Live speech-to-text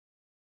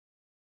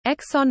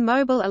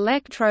ExxonMobil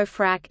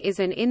Electrofrac is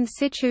an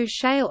in-situ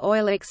shale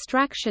oil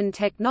extraction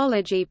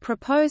technology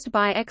proposed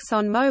by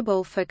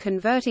ExxonMobil for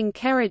converting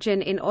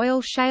kerogen in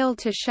oil shale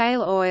to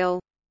shale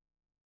oil.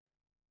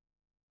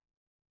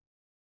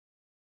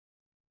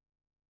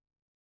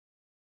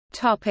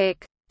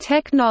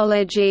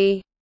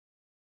 Technology.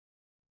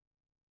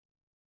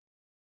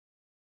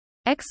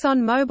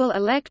 ExxonMobil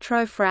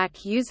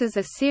Electrofrac uses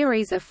a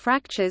series of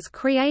fractures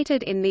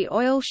created in the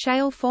oil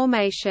shale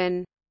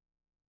formation.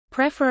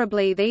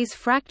 Preferably these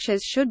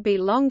fractures should be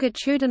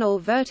longitudinal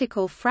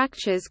vertical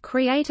fractures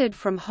created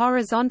from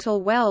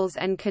horizontal wells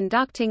and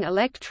conducting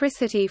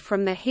electricity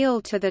from the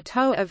heel to the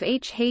toe of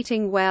each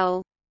heating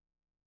well.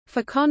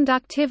 For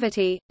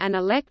conductivity, an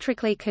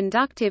electrically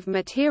conductive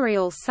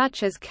material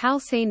such as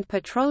calcined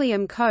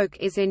petroleum coke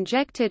is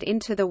injected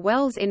into the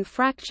wells in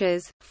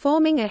fractures,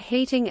 forming a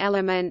heating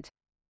element.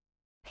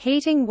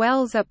 Heating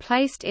wells are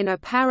placed in a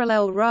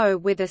parallel row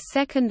with a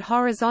second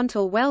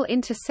horizontal well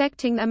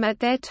intersecting them at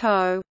their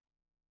toe.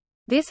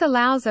 This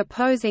allows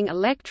opposing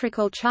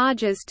electrical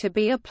charges to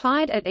be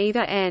applied at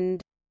either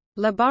end.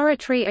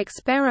 Laboratory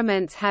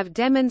experiments have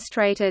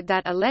demonstrated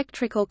that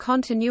electrical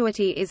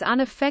continuity is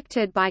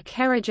unaffected by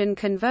kerogen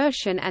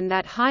conversion and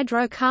that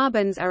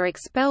hydrocarbons are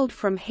expelled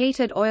from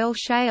heated oil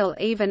shale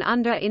even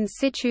under in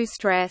situ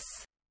stress.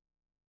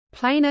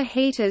 Planar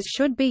heaters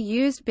should be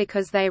used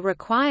because they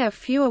require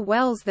fewer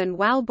wells than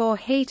wellbore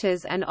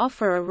heaters and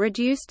offer a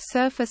reduced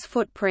surface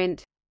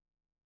footprint.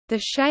 The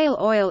shale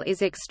oil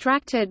is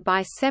extracted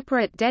by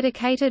separate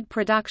dedicated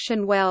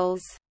production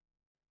wells.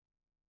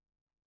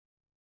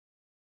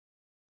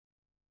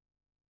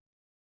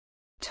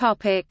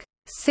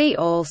 See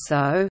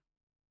also: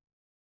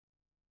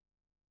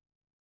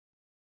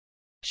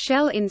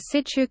 Shell in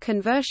situ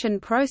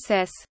conversion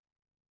process,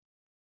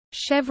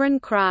 Chevron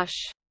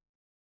crush.